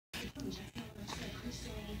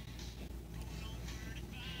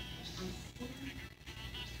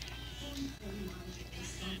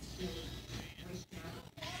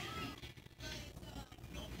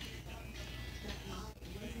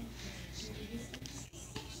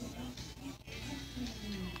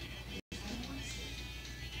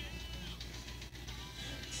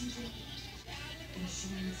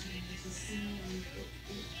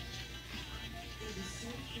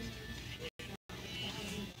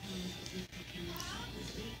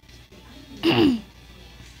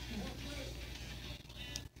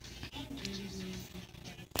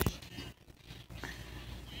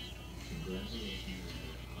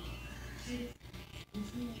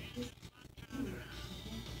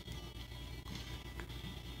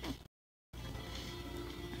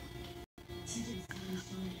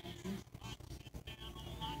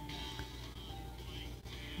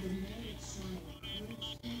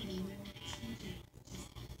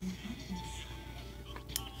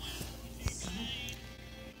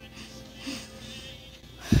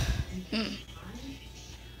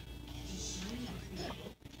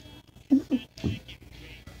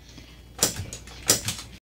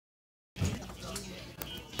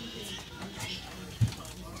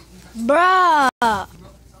Bruh. All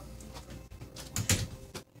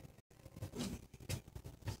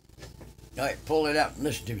right, pull it out and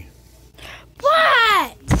listen to me.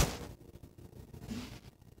 What?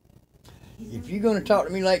 If you're going to talk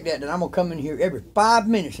to me like that, then I'm going to come in here every 5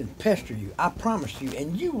 minutes and pester you. I promise you,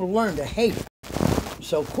 and you will learn to hate it.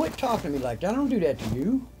 So quit talking to me like that. I don't do that to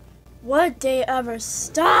you. Would they ever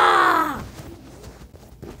stop?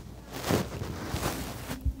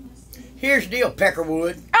 Here's the deal,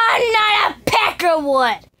 Peckerwood. I'm not a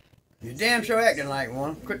Peckerwood. You're damn sure acting like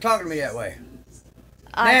one. Quit talking to me that way.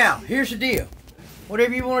 Now, here's the deal.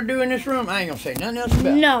 Whatever you want to do in this room, I ain't going to say nothing else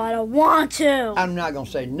about it. No, I don't want to. I'm not going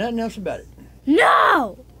to say nothing else about it.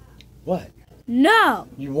 No. What? No.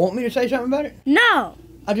 You want me to say something about it? No.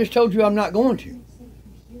 I just told you I'm not going to.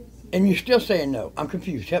 And you're still saying no. I'm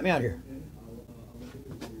confused. Help me out here.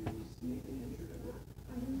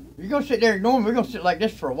 You're going to sit there ignoring me. We're going to sit like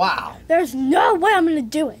this for a while. There's no way I'm going to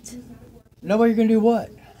do it. No way you're going to do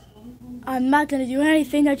what? I'm not going to do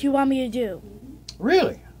anything that you want me to do.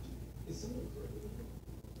 Really?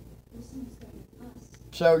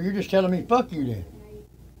 So you're just telling me fuck you then?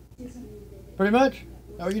 Pretty much?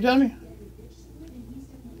 Is that what you're telling me?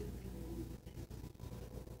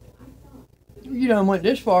 You done went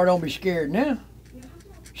this far, don't be scared now.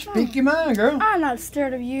 Speak your mind, girl. I'm not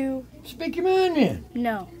scared of you. Speak your mind then.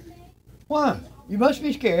 No. Why? You must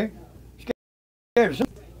be scared. Scared of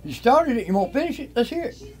something. You started it, you won't finish it. Let's hear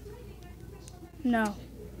it. No.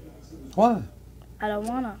 Why? I don't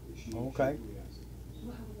want to. Okay.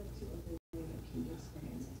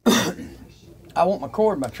 I want my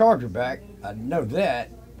cord and my charger back. I know that.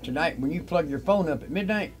 Tonight, when you plug your phone up at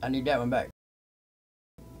midnight, I need that one back.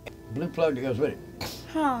 Blue plug that goes with it.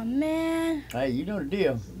 Oh, man. Hey, you know the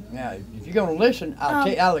deal. Now, if you're going to listen,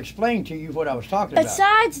 I'll explain to you what I was talking about.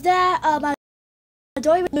 Besides that, my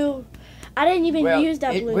door blue. I didn't even use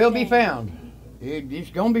that blue. It will be found.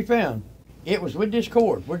 It's going to be found. It was with this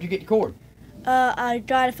cord. Where'd you get the cord? I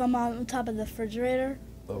got it from on top of the refrigerator.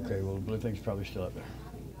 Okay, well, the blue thing's probably still up there.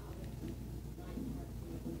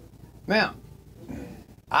 Now,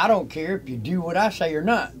 I don't care if you do what I say or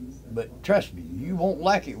not, but trust me, you won't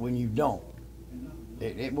like it when you don't.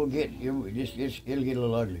 It'll get a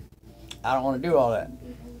little ugly. I don't want to do all that.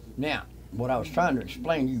 Now, what I was trying to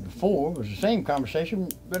explain to you before was the same conversation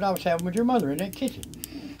that I was having with your mother in that kitchen.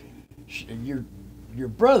 Your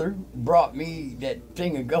brother brought me that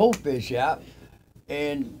thing of goldfish out,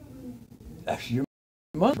 and your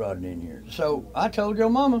mother brought it in here. So I told your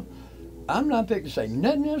mama, I'm not fixing to say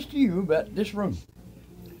nothing else to you about this room.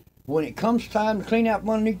 When it comes time to clean out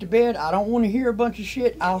from underneath the bed, I don't want to hear a bunch of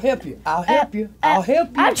shit. I'll help you. I'll help you. I'll help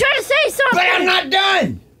you. I'm trying to say something. But I'm not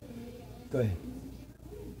done. Go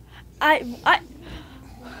ahead.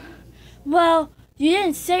 Well, you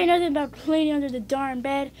didn't say nothing about cleaning under the darn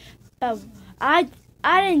bed. I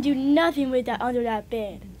didn't do nothing with that under that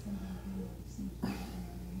bed.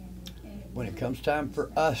 When it comes time for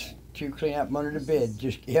us to clean out from under the bed,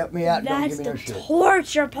 just help me out. Don't give me no shit. That's the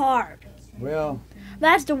torture part. Well,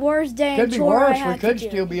 that's the worst day. Could be worse. We could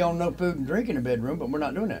still be on no food and drink in the bedroom, but we're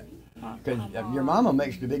not doing that. Because your mama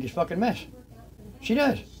makes the biggest fucking mess. She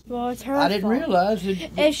does. Well, it's her I didn't fault. realize that.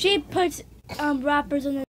 If she puts wrappers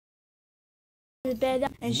on the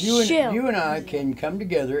bed and you and I can come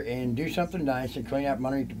together and do something nice and clean out from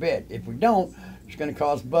underneath the bed. If we don't, it's going to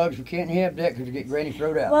cause bugs. We can't have that because we get Granny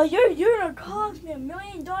thrown out. Well, you're going to cost me $1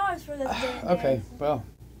 million for this thing. Okay, well.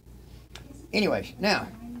 Anyways, now,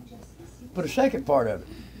 for the second part of it,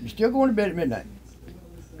 you're still going to bed at midnight.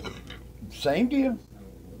 Same deal.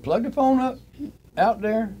 Plug the phone up out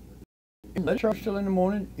there and let it charge till in the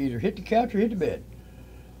morning. Either hit the couch or hit the bed.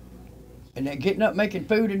 And then getting up making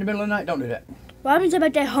food in the middle of the night, don't do that. What happens if I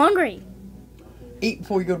get hungry? Eat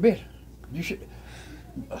before you go to bed. You should.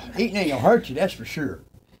 Eating ain't gonna hurt you, that's for sure.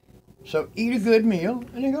 So eat a good meal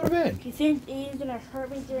and then go to bed. You think eating's gonna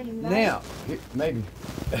hurt me during the night? Now, maybe.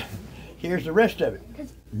 Here's the rest of it.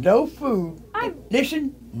 No food.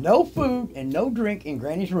 Listen, no food and no drink in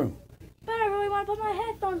Granny's room. But I really want to put my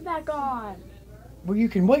headphones back on. Well, you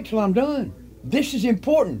can wait till I'm done. This is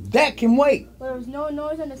important. That can wait. Well, there's no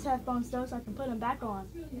noise on this headphones though, so I can put them back on.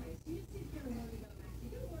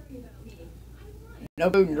 No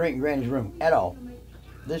food and drink in Granny's room at all.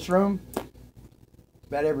 This room,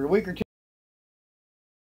 about every week or two,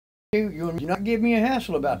 you do not give me a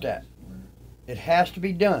hassle about that. It has to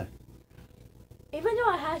be done. Even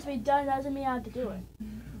though it has to be done, doesn't mean I have to do it.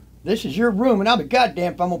 This is your room, and I'll be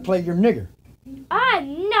goddamn if I'm gonna play your nigger.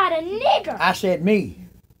 I'm not a nigger. I said me.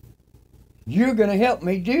 You're gonna help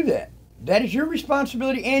me do that. That is your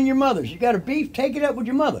responsibility and your mother's. You got a beef, take it up with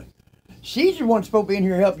your mother. She's the one supposed to be in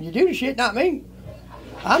here helping you do the shit, not me.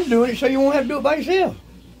 I'm doing it so you won't have to do it by yourself.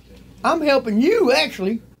 I'm helping you,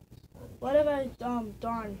 actually. What if I,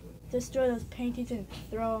 darn, destroy those paintings and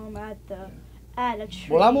throw them at a tree?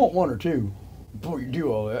 Well, I want one or two before you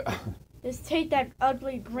do all that. Just take that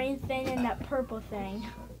ugly green thing and that purple thing.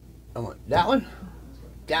 I want that one,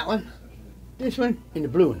 this one, and the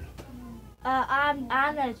blue one. I'm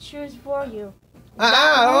gonna choose for you.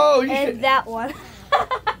 Oh, you and should. that one.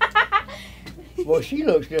 Well, she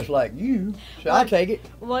looks just like you, so I'll take it.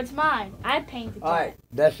 Well, it's mine. I painted All right,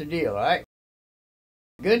 that's the deal. All right.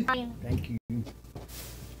 Good. Thank you.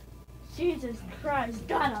 Jesus Christ,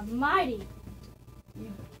 God Almighty.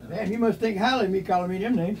 Man, you must think highly of me calling me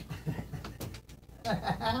them names.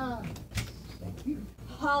 Thank you.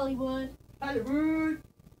 Hollywood. Hollywood.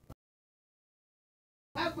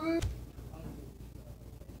 Hollywood.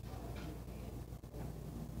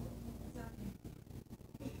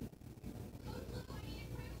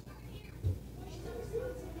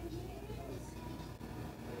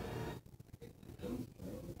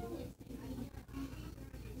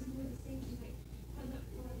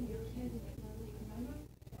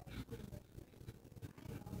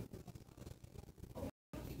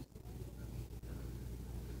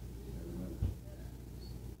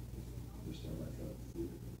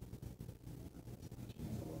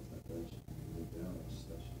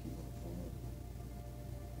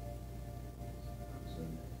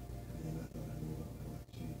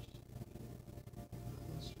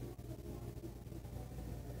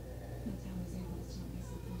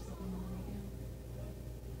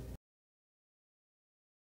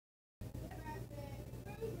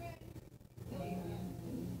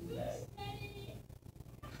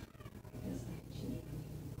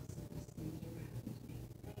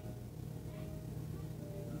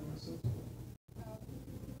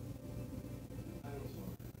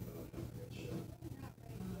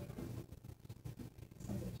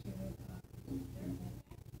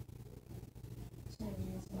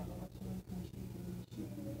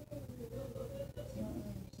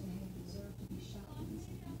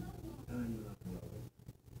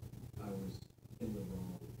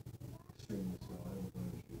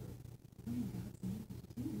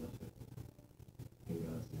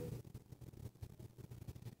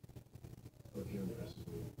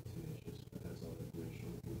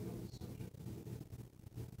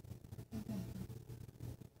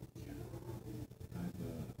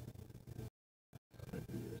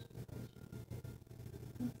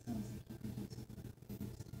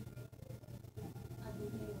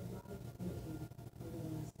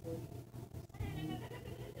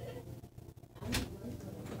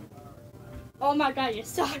 Oh my God, you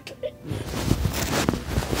suck.